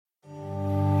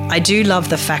I do love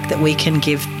the fact that we can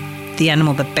give the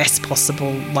animal the best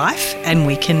possible life, and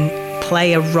we can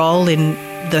play a role in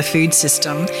the food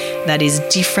system that is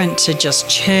different to just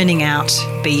churning out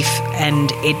beef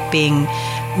and it being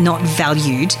not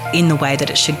valued in the way that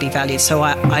it should be valued. So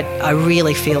I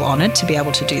really feel honoured to be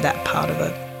able to do that part of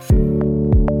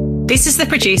it. This is The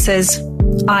Producers.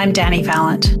 I'm Danny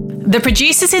Vallant. The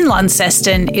Producers in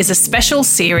Launceston is a special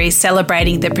series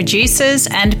celebrating the producers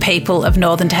and people of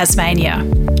Northern Tasmania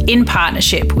in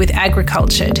partnership with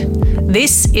Agricultured.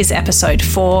 This is episode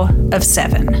 4 of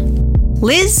 7.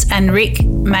 Liz and Rick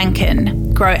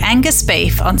Mankin grow Angus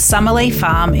beef on Summerlee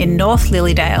Farm in North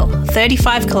Lilydale,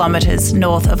 35 kilometres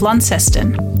north of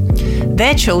Launceston.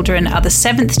 Their children are the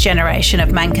 7th generation of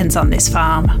Mankins on this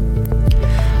farm.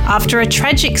 After a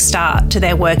tragic start to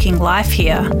their working life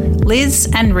here, Liz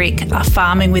and Rick are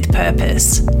farming with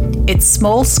purpose. It's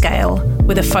small scale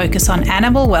with a focus on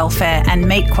animal welfare and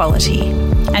meat quality,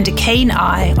 and a keen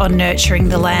eye on nurturing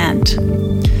the land.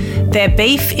 Their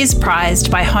beef is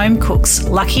prized by home cooks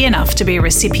lucky enough to be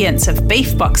recipients of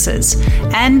beef boxes,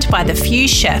 and by the few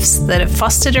chefs that have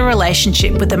fostered a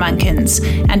relationship with the Mankins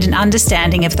and an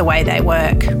understanding of the way they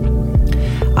work.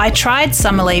 I tried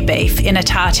Summerlee beef in a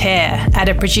tartare at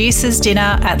a producer's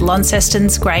dinner at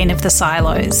Launceston's Grain of the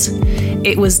Silos.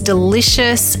 It was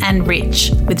delicious and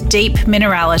rich, with deep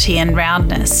minerality and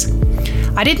roundness.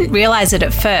 I didn't realise it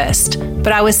at first,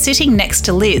 but I was sitting next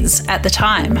to Liz at the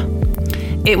time.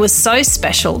 It was so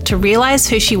special to realise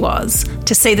who she was,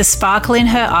 to see the sparkle in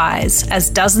her eyes as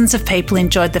dozens of people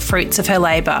enjoyed the fruits of her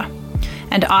labour.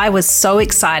 And I was so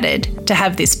excited to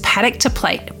have this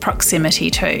paddock-to-plate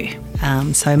proximity too.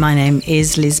 So my name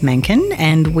is Liz Mankin,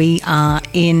 and we are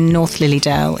in North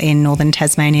Lilydale in northern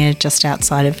Tasmania, just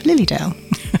outside of Lilydale.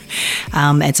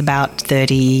 It's about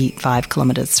 35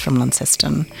 kilometres from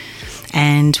Launceston.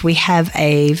 And we have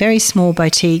a very small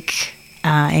boutique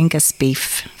Angus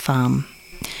beef farm.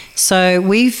 So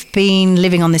we've been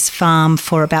living on this farm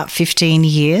for about 15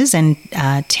 years, and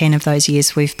 10 of those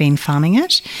years we've been farming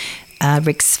it.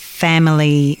 Rick's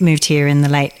family moved here in the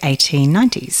late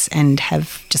 1890s and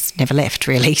have just never left,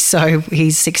 really. So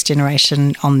he's 6th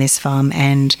generation on this farm,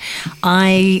 and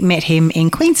I met him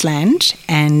in Queensland,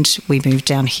 and we moved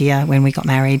down here when we got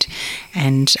married,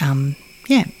 and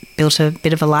built a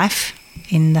bit of a life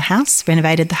in the house,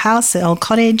 renovated the house, the old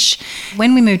cottage.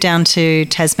 When we moved down to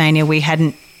Tasmania, we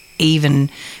hadn't even,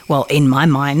 well, in my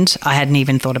mind, I hadn't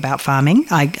even thought about farming.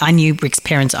 I knew Rick's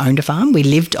parents owned a farm. We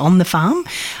lived on the farm.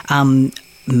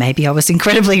 Maybe I was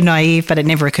incredibly naive, but it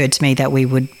never occurred to me that we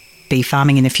would be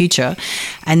farming in the future.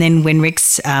 And then when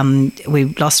we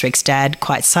lost Rick's dad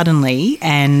quite suddenly,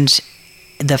 and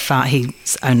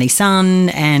his only son,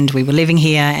 and we were living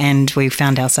here, and we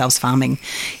found ourselves farming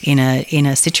in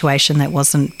a situation that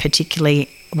wasn't particularly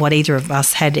what either of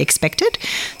us had expected.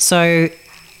 So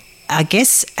I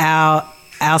guess our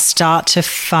start to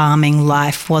farming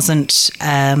life wasn't,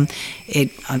 we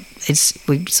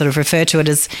sort of refer to it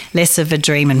as less of a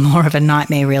dream and more of a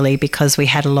nightmare, really, because we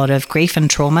had a lot of grief and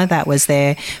trauma that was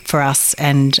there for us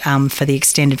and for the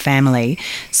extended family.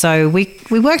 So we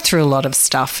worked through a lot of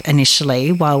stuff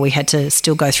initially, while we had to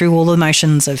still go through all the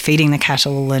motions of feeding the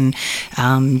cattle and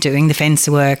doing the fence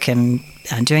work and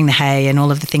doing the hay and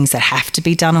all of the things that have to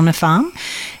be done on a farm.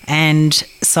 And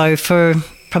so for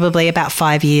probably about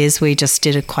 5 years, we just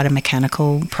did quite a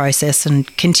mechanical process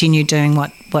and continued doing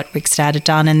what Rick's dad had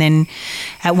done. And then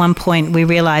at one point we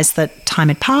realised that time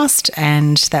had passed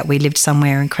and that we lived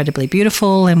somewhere incredibly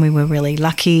beautiful, and we were really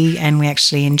lucky, and we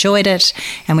actually enjoyed it,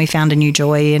 and we found a new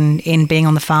joy in being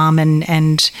on the farm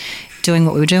and doing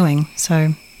what we were doing.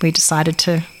 So we decided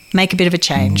to make a bit of a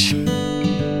change.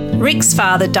 Rick's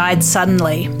father died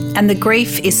suddenly, and the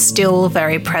grief is still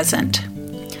very present.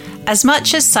 As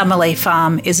much as Summerlee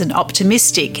Farm is an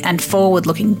optimistic and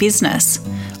forward-looking business,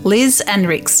 Liz and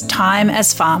Rick's time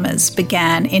as farmers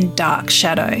began in dark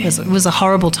shadow. It was a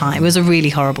horrible time. It was a really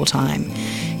horrible time.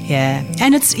 Yeah.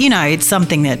 And it's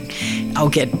something that I'll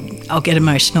get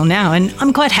emotional now, and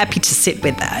I'm quite happy to sit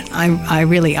with that. I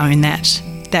really own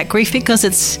that grief, because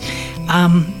it's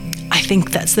I think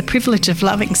that's the privilege of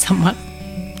loving someone.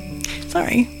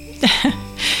 Sorry.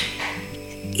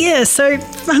 Yeah, so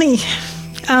funny.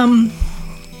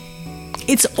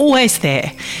 It's always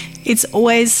there. It's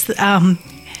always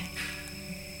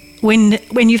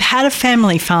when you've had a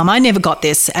family farm. I never got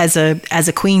this as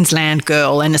a Queensland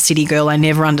girl and a city girl. I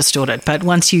never understood it. But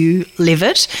once you live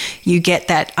it, you get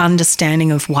that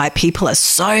understanding of why people are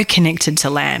so connected to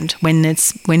land. When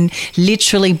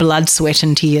literally blood, sweat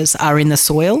and tears are in the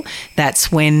soil,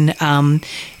 that's when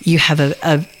you have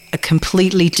a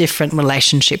completely different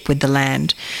relationship with the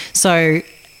land. So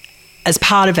as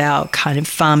part of our kind of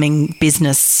farming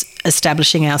business,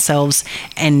 establishing ourselves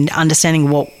and understanding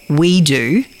what we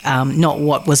do, not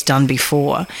what was done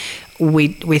before, we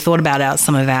thought about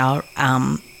some of our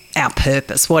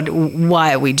purpose.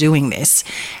 Why are we doing this?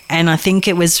 And I think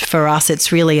it was, for us,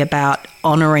 it's really about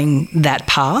honouring that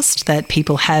past that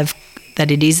people have,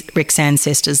 that it is Rick's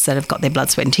ancestors that have got their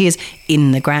blood, sweat and tears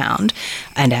in the ground,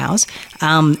 and ours.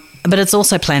 But it's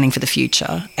also planning for the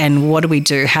future. And what do we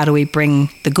do? How do we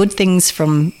bring the good things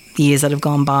from years that have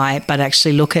gone by, but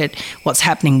actually look at what's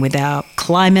happening with our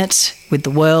climate, with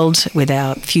the world, with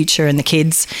our future and the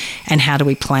kids, and how do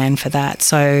we plan for that?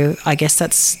 So I guess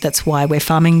that's why we're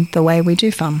farming the way we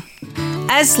do farm.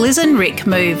 As Liz and Rick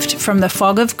moved from the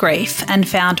fog of grief and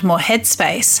found more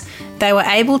headspace, they were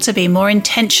able to be more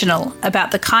intentional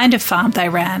about the kind of farm they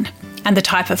ran and the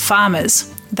type of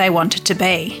farmers they wanted to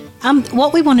be.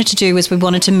 What we wanted to do was we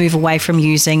wanted to move away from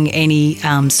using any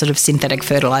sort of synthetic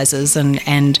fertilisers,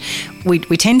 and we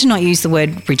tend to not use the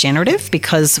word regenerative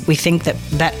because we think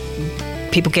that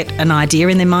people get an idea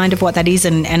in their mind of what that is,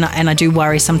 and I do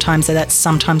worry sometimes that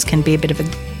sometimes can be a bit of a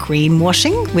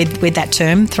greenwashing with that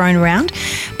term thrown around.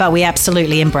 But we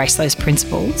absolutely embrace those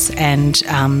principles and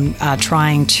are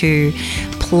trying to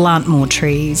plant more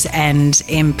trees and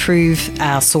improve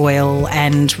our soil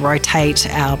and rotate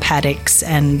our paddocks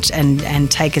and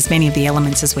take as many of the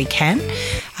elements as we can,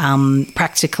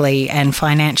 practically and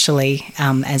financially,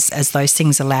 as those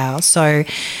things allow. So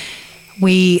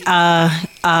we are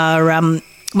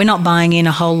we're not buying in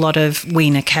a whole lot of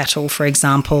weaner cattle, for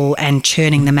example, and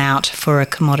churning them out for a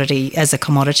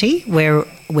commodity. Where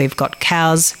we've got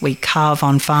cows, we calve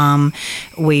on farm,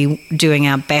 we're doing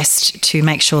our best to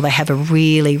make sure they have a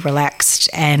really relaxed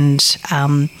and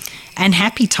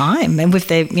happy time. And with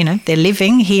their, they're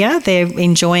living here, they're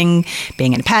enjoying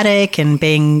being in a paddock and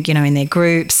being, in their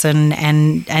groups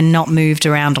and not moved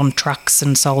around on trucks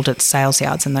and sold at sales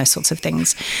yards and those sorts of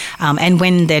things. And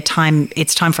when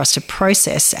it's time for us to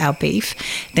process our beef,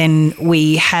 then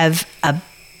we have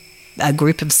a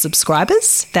group of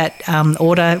subscribers that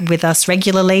order with us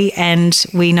regularly, and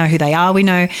we know who they are. We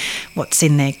know what's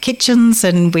in their kitchens,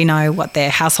 and we know what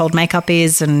their household makeup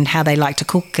is and how they like to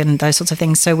cook and those sorts of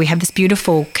things. So we have this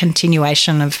beautiful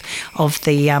continuation of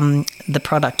the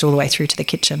product all the way through to the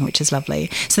kitchen, which is lovely.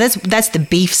 So that's the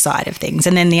beef side of things.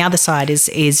 And then the other side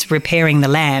is repairing the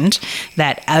land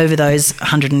that over those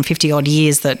 150 odd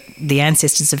years that the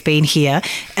ancestors have been here,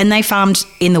 and they farmed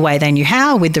in the way they knew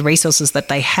how with the resources that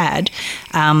they had,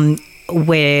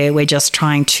 where we're just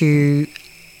trying to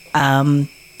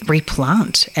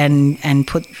replant and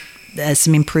put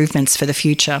some improvements for the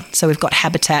future. So we've got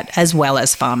habitat as well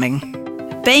as farming.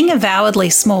 Being avowedly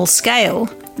small scale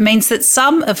means that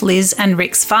some of Liz and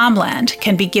Rick's farmland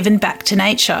can be given back to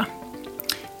nature.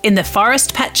 In the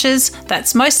forest patches,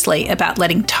 that's mostly about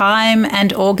letting time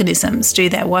and organisms do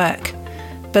their work.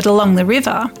 But along the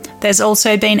river, there's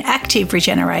also been active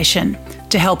regeneration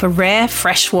to help a rare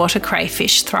freshwater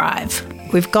crayfish thrive.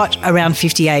 We've got around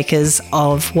 50 acres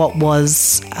of what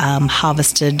was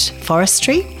harvested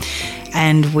forestry,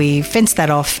 and we fenced that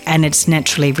off, and it's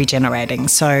naturally regenerating.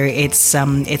 So it's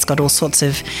got all sorts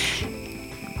of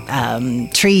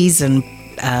trees and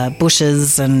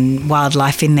bushes and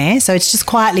wildlife in there. So it's just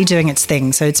quietly doing its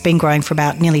thing. So it's been growing for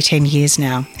about nearly 10 years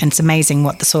now. And it's amazing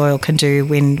what the soil can do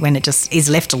when it just is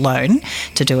left alone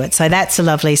to do it. So that's a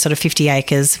lovely sort of 50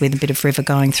 acres with a bit of river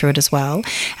going through it as well.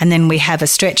 And then we have a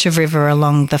stretch of river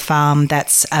along the farm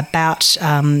that's about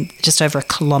just over 1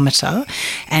 kilometre.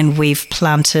 And we've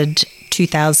planted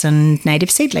 2,000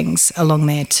 native seedlings along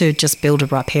there to just build a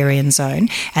riparian zone,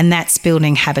 and that's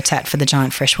building habitat for the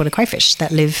giant freshwater crayfish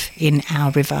that live in our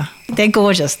river. They're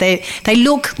gorgeous. They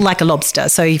look like a lobster.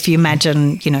 So if you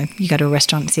imagine, you go to a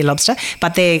restaurant and see a lobster,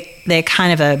 but they're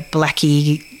kind of a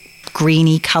blacky,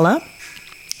 greeny colour.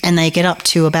 And they get up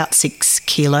to about 6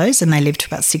 kilos, and they live to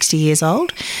about 60 years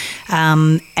old.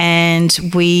 And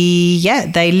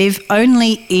they live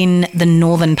only in the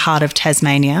northern part of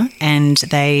Tasmania, and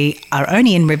they are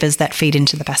only in rivers that feed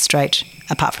into the Bass Strait,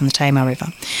 apart from the Tamar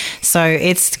River. So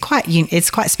it's quite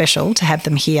special to have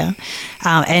them here.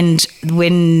 And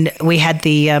when we had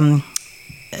the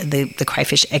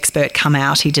crayfish expert come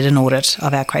out, he did an audit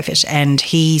of our crayfish, and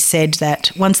he said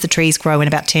that once the trees grow in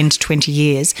about 10 to 20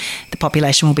 years, the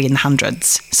population will be in the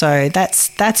hundreds. So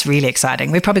that's really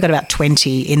exciting. We've probably got about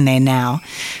 20 in there now,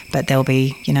 but there'll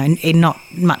be, in not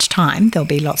much time, there'll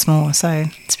be lots more. So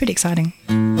it's pretty exciting.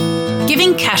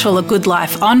 Giving cattle a good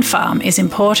life on farm is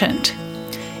important.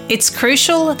 It's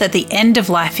crucial that the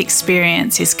end-of-life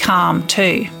experience is calm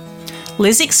too.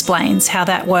 Liz explains how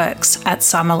that works at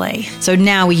Summerlee. So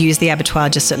now we use the abattoir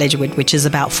just at Ledgerwood, which is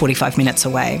about 45 minutes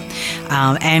away.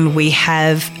 And we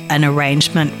have an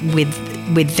arrangement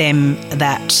with them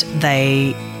that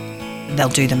they'll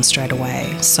do them straight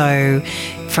away. So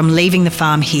from leaving the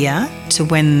farm here to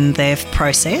when they've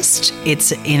processed,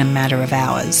 it's in a matter of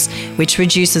hours, which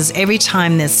reduces every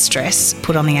time there's stress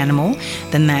put on the animal,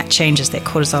 then that changes their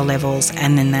cortisol levels,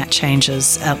 and then that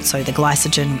changes, the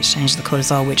glycogen, which changes the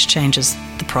cortisol, which changes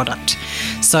the product.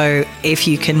 So if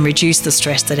you can reduce the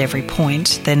stress at every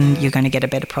point, then you're going to get a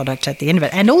better product at the end of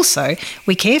it. And also,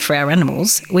 we care for our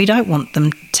animals. We don't want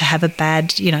them to have a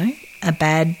bad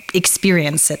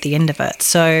experience at the end of it.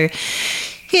 So,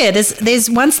 yeah, there's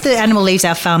once the animal leaves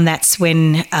our farm, that's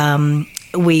when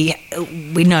we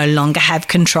no longer have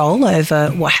control over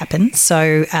what happens.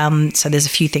 So there's a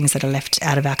few things that are left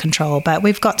out of our control, but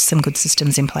we've got some good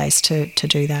systems in place to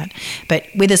do that. But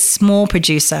with a small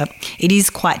producer, it is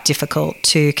quite difficult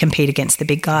to compete against the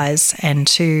big guys and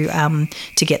to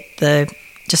get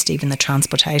even the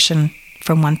transportation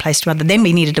from one place to another. Then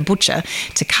we needed a butcher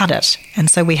to cut it. And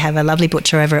so we have a lovely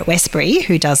butcher over at Westbury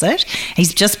who does it.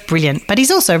 He's just brilliant, but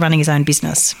he's also running his own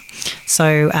business.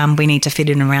 So we need to fit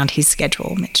in around his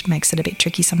schedule, which makes it a bit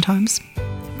tricky sometimes.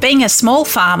 Being a small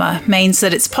farmer means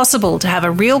that it's possible to have a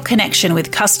real connection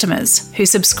with customers who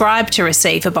subscribe to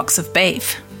receive a box of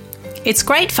beef. It's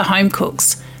great for home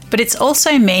cooks, but it's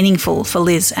also meaningful for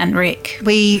Liz and Rick.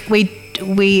 We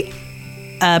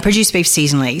produce beef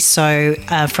seasonally, so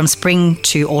from spring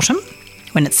to autumn,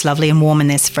 when it's lovely and warm and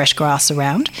there's fresh grass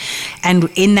around, and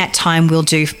in that time we'll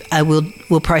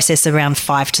process around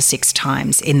 5 to 6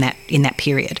 times in that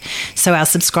period. So our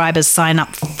subscribers sign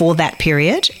up for that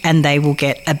period, and they will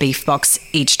get a beef box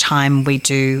each time we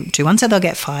do one. So they'll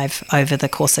get 5 over the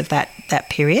course of that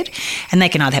period, and they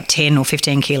can either have 10 or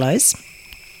 15 kilos.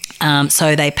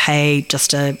 So they pay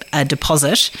just a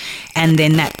deposit, and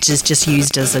then that is just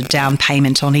used as a down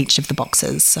payment on each of the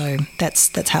boxes. So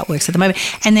that's how it works at the moment.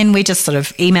 And then we just sort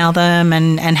of email them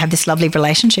and have this lovely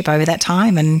relationship over that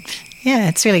time. And yeah,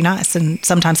 it's really nice. And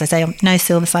sometimes they say, no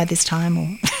silver side this time, or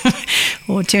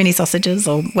or too many sausages,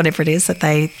 or whatever it is that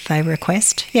they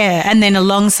request. Yeah, and then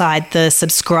alongside the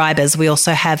subscribers, we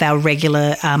also have our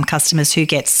regular customers who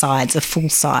get sides, a full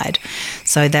side.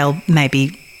 So they'll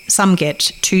maybe... Some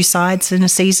get 2 sides in a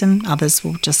season, others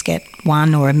will just get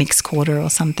 1 or a mixed quarter or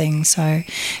something. So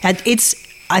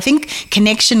I think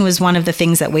connection was one of the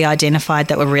things that we identified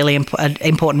that were really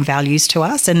important values to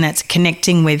us, and that's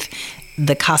connecting with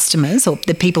the customers or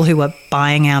the people who are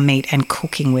buying our meat and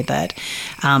cooking with it,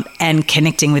 and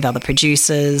connecting with other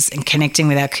producers and connecting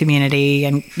with our community,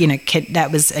 and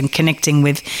and connecting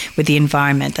with the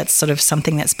environment. That's sort of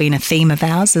something that's been a theme of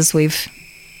ours as we've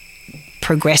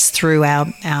progress through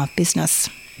our business.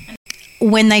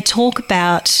 When they talk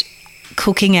about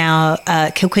cooking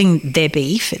their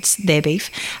beef, it's their beef,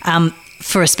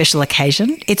 for a special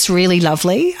occasion, it's really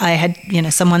lovely. I had,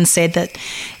 someone said that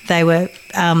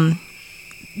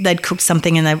they'd cooked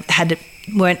something and they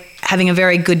weren't having a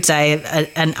very good day,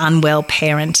 an unwell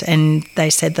parent, and they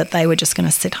said that they were just going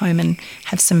to sit home and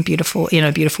have some beautiful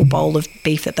bowl of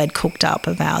beef that they'd cooked up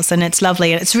of ours. And it's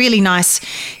lovely, and it's really nice.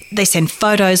 They send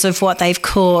photos of what they've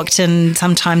cooked, and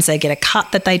sometimes they get a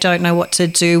cut that they don't know what to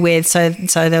do with. So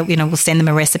they'll, we'll send them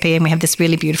a recipe, and we have this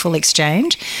really beautiful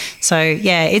exchange. So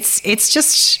yeah, it's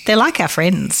just, they're like our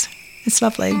friends. It's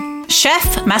lovely.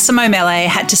 Chef Massimo Mele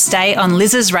had to stay on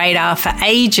Liz's radar for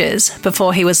ages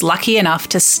before he was lucky enough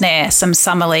to snare some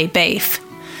Summerlee beef.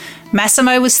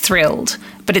 Massimo was thrilled,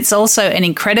 but it's also an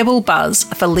incredible buzz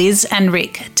for Liz and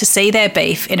Rick to see their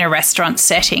beef in a restaurant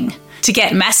setting. To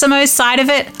get Massimo's side of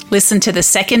it, listen to the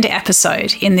 2nd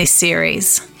episode in this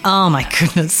series. Oh my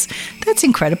goodness, that's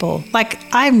incredible. I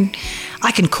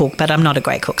can cook, but I'm not a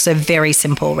great cook, so very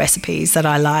simple recipes that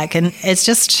I like, and it's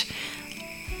just...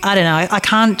 I don't know.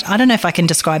 I don't know if I can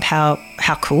describe how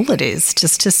cool it is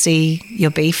just to see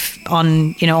your beef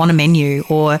on a menu,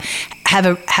 or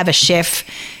have a chef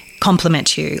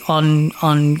compliment you on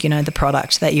the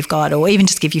product that you've got, or even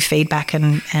just give you feedback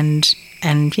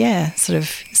and yeah, sort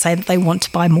of say that they want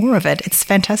to buy more of it. It's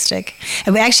fantastic.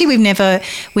 And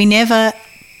we never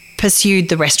pursued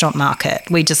the restaurant market.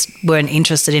 We just weren't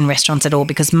interested in restaurants at all,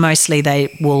 because mostly they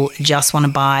will just want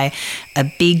to buy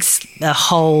a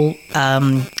whole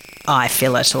eye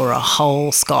fillet or a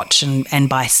whole scotch and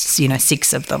buy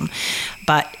 6 of them.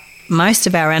 But most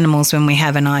of our animals, when we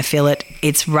have an eye fillet,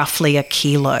 it's roughly a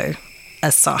kilo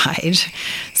a side,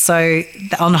 so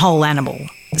on a whole animal.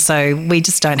 So we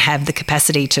just don't have the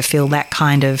capacity to fill that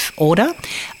kind of order.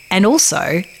 And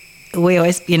also, we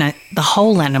always, the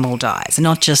whole animal dies,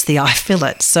 not just the eye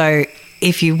fillet. So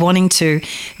if you're wanting to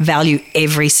value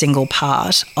every single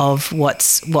part of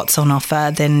what's on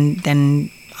offer, then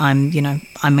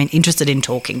I'm interested in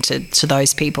talking to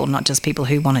those people, not just people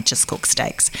who want to just cook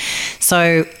steaks.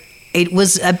 So it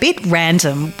was a bit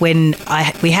random when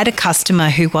we had a customer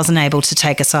who wasn't able to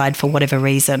take a side for whatever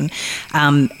reason,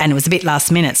 and it was a bit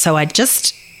last minute. So I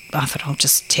thought I'll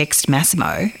just text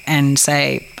Massimo and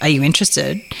say, "Are you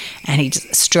interested?" And he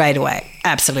just straight away,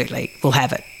 "Absolutely, we'll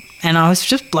have it." And I was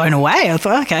just blown away. I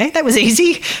thought, okay, that was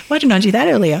easy. Why didn't I do that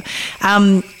earlier?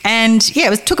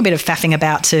 It took a bit of faffing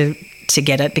about to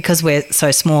get it because we're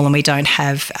so small and we don't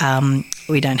have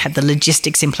the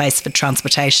logistics in place for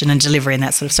transportation and delivery and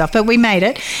that sort of stuff. But we made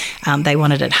it. They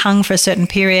wanted it hung for a certain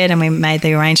period, and we made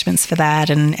the arrangements for that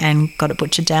and got it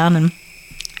butchered down.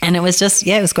 And it was just,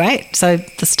 it was great. So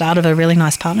the start of a really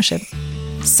nice partnership.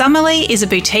 Summerlee is a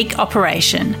boutique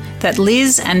operation that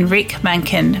Liz and Rick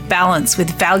Mencken balance with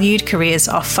valued careers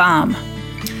off-farm.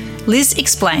 Liz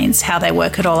explains how they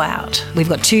work it all out. We've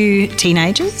got 2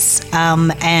 teenagers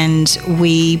and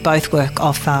we both work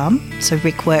off-farm. So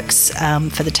Rick works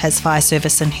for the Tas Fire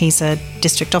Service, and he's a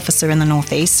district officer in the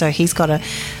northeast. So he's got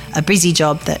a busy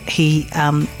job that he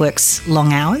works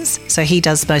long hours. So he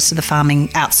does most of the farming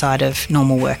outside of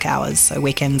normal work hours, so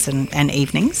weekends and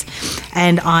evenings.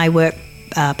 And I work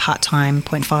part-time,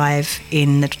 0.5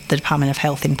 in the Department of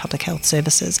Health in Public Health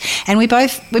Services, and we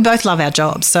both love our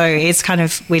jobs, so it's kind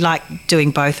of, we like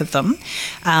doing both of them.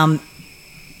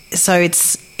 So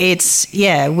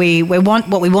we want,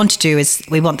 what we want to do is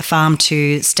we want the farm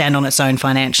to stand on its own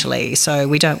financially. So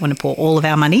we don't want to pour all of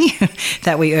our money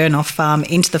that we earn off farm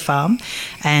into the farm,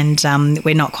 and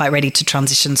we're not quite ready to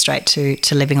transition straight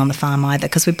to living on the farm either,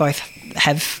 because we both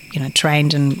have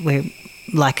trained and we're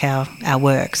like our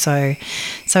work. So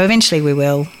eventually we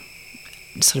will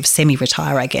sort of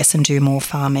semi-retire, I guess, and do more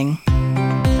farming.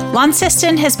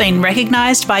 Launceston has been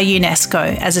recognised by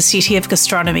UNESCO as a city of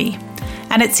gastronomy,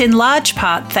 and it's in large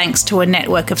part thanks to a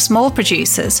network of small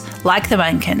producers like the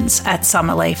Menckens at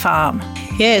Summerlee Farm.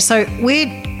 Yeah, so we're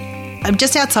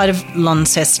just outside of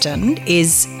Launceston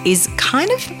is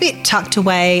kind of a bit tucked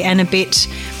away and a bit,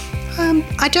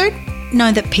 I don't know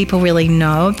that people really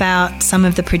know about some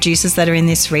of the producers that are in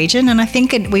this region, and I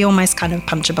think we almost kind of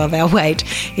punch above our weight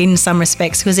in some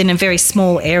respects, because in a very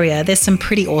small area there's some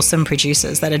pretty awesome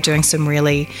producers that are doing some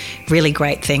really, really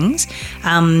great things,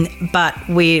 but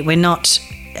we're not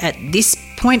at this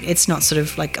point. It's not sort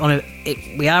of like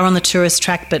we are on the tourist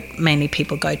track, but mainly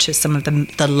people go to some of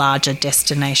the larger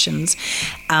destinations.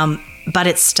 But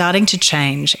it's starting to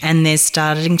change, and there's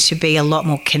starting to be a lot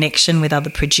more connection with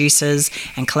other producers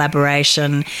and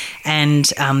collaboration,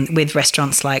 and with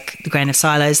restaurants like the Grain of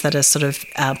Silos that are sort of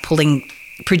pulling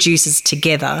producers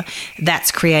together.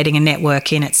 That's creating a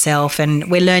network in itself, and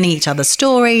we're learning each other's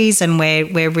stories, and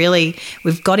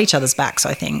we've got each other's backs,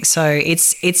 I think. So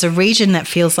it's a region that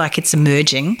feels like it's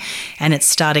emerging, and it's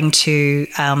starting to,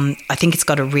 I think it's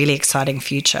got a really exciting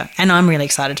future, and I'm really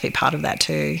excited to be part of that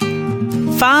too.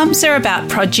 Farms are about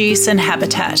produce and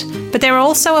habitat, but they're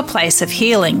also a place of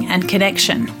healing and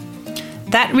connection.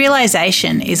 That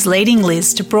realisation is leading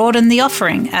Liz to broaden the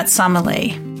offering at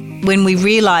Summerlee. When we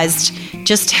realised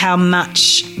just how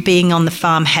much being on the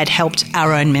farm had helped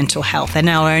our own mental health and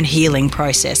our own healing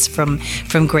process from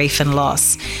grief and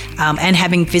loss, and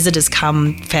having visitors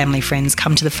come, family, friends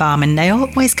come to the farm, and they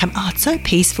always come, "Oh, it's so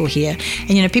peaceful here."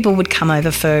 And people would come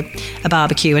over for a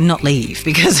barbecue and not leave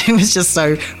because it was just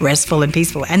so restful and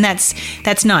peaceful, and that's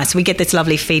nice. We get this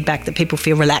lovely feedback that people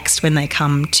feel relaxed when they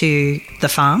come to the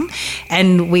farm,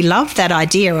 and we love that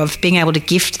idea of being able to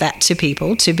gift that to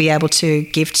people, to be able to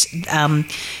gift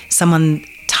someone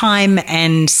time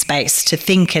and space to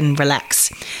think and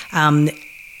relax. And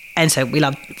so we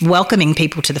love welcoming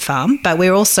people to the farm, but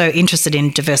we're also interested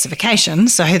in diversification.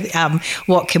 So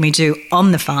what can we do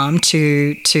on the farm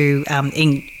to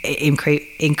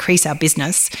increase our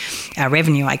business, our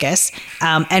revenue, I guess.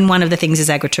 And one of the things is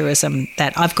agritourism.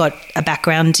 That I've got a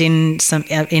background in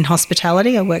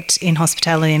hospitality. I worked in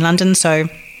hospitality in London, so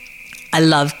I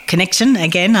love connection.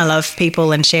 Again, I love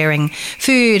people and sharing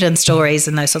food and stories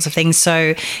and those sorts of things.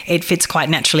 So it fits quite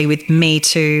naturally with me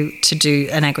to do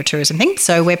an agritourism thing.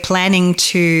 So we're planning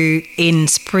to, in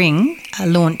spring,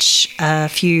 launch a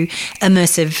few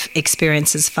immersive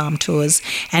experiences, farm tours,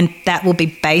 and that will be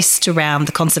based around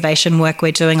the conservation work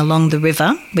we're doing along the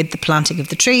river with the planting of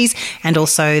the trees, and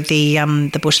also the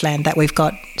bushland that we've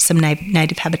got some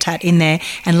native habitat in there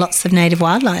and lots of native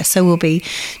wildlife. So we'll be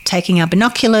taking our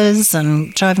binoculars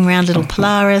and driving around little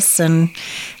Polaris and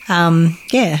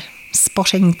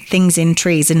spotting things in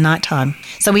trees in nighttime.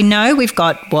 So we know we've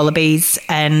got wallabies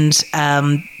and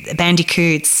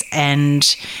bandicoots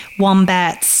and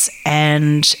wombats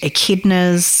and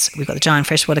echidnas. We've got the giant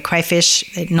freshwater crayfish.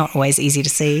 They're not always easy to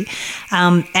see.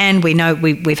 And we know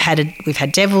we've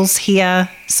had devils here.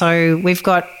 So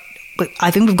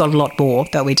I think we've got a lot more,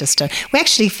 but we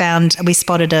actually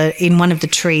spotted in one of the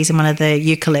trees, in one of the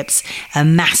eucalypts, a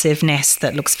massive nest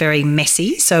that looks very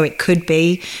messy. So it could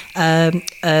be, what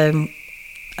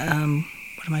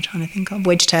am I trying to think of?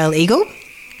 Wedge-tailed eagle.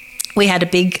 We had a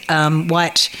big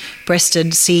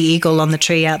white-breasted sea eagle on the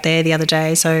tree out there the other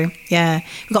day. So, yeah,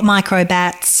 we've got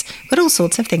microbats. We've got all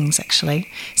sorts of things, actually.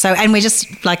 So, and we're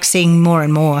just like seeing more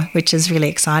and more, which is really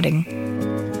exciting.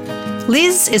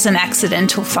 Liz is an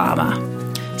accidental farmer.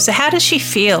 So how does she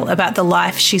feel about the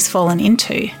life she's fallen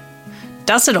into?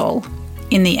 Does it all,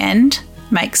 in the end,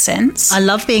 make sense? I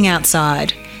love being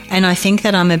outside, and I think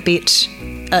that I'm a bit...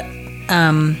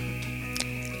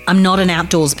 I'm not an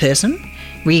outdoors person,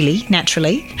 really,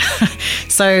 naturally.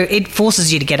 So it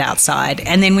forces you to get outside.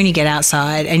 And then when you get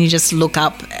outside and you just look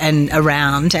up and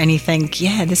around and you think,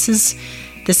 yeah, this is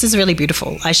really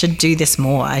beautiful. I should do this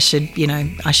more. I should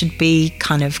be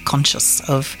kind of conscious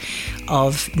of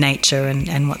nature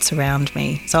and what's around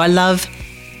me. So I love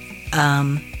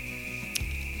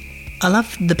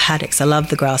the paddocks. I love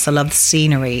the grass. I love the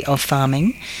scenery of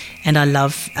farming, and I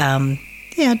love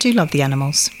I do love the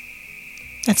animals.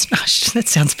 That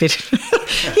sounds a bit.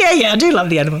 yeah, I do love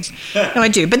the animals. No, I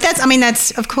do. But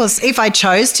that's of course, if I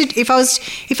chose to, if I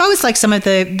was like some of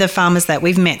the farmers that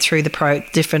we've met through the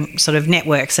different sort of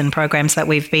networks and programs that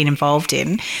we've been involved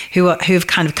in, who've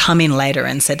kind of come in later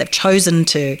and said they've chosen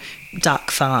to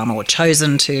duck farm or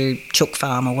chosen to chook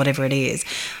farm or whatever it is,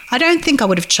 I don't think I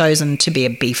would have chosen to be a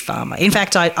beef farmer. In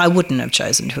fact, I wouldn't have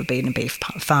chosen to have been a beef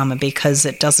farmer, because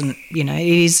it doesn't, it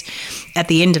is, at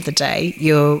the end of the day,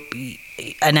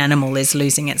 an animal is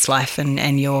losing its life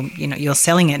and you're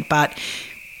selling it. But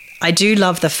I do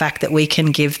love the fact that we can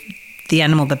give the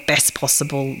animal the best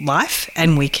possible life,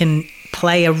 and we can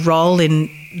play a role in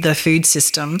the food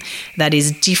system that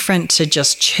is different to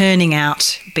just churning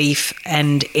out beef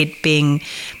and it being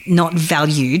not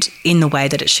valued in the way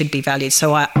that it should be valued.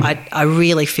 So I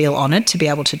really feel honoured to be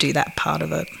able to do that part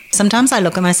of it. Sometimes I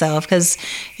look at myself, because,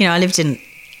 I lived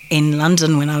in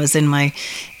London when I was in my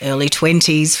early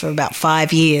 20s for about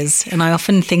 5 years, and I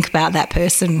often think about that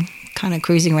person kind of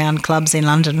cruising around clubs in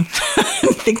London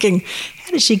thinking,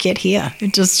 how did she get here?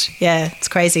 It's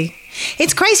crazy.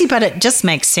 It's crazy, but it just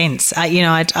makes sense. I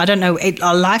don't know.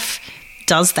 Our life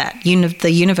does that.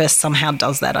 The universe somehow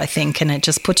does that, I think, and it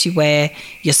just puts you where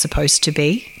you're supposed to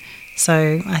be.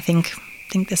 So I think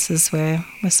this is where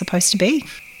we're supposed to be.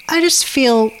 I just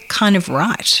feel kind of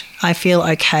right. I feel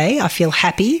okay. I feel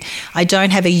happy. I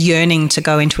don't have a yearning to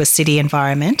go into a city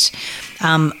environment.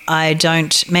 I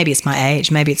don't. Maybe it's my age.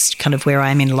 Maybe it's kind of where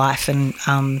I am in life, and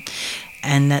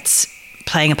that's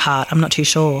playing a part. I'm not too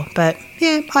sure, but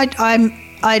yeah,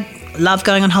 I love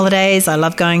going on holidays. I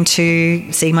love going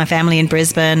to see my family in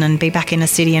Brisbane and be back in a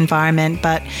city environment.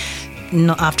 But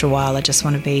not after a while. I just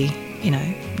want to be,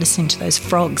 listening to those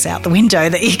frogs out the window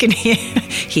that you can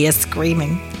hear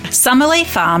screaming. Summerlee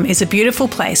Farm is a beautiful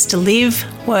place to live,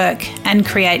 work and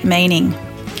create meaning.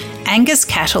 Angus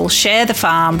cattle share the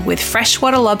farm with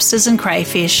freshwater lobsters and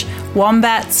crayfish,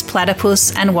 wombats,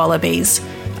 platypus and wallabies.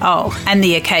 Oh, and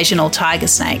the occasional tiger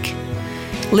snake.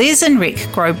 Liz and Rick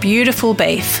grow beautiful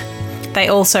beef. They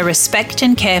also respect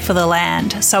and care for the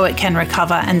land so it can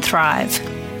recover and thrive.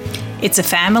 It's a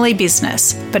family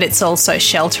business, but it's also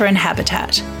shelter and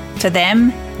habitat for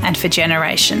them and for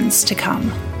generations to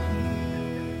come.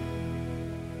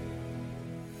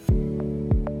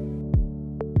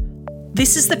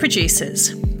 This is The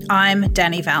Producers. I'm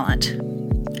Danny Valent.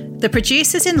 The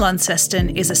Producers in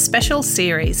Launceston is a special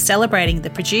series celebrating the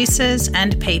producers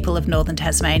and people of Northern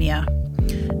Tasmania.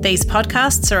 These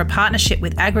podcasts are a partnership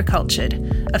with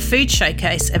Agricultured, a food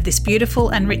showcase of this beautiful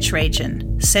and rich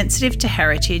region, sensitive to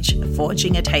heritage,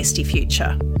 forging a tasty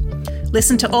future.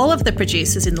 Listen to all of the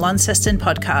Producers in Launceston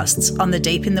podcasts on the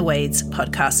Deep in the Weeds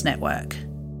podcast network.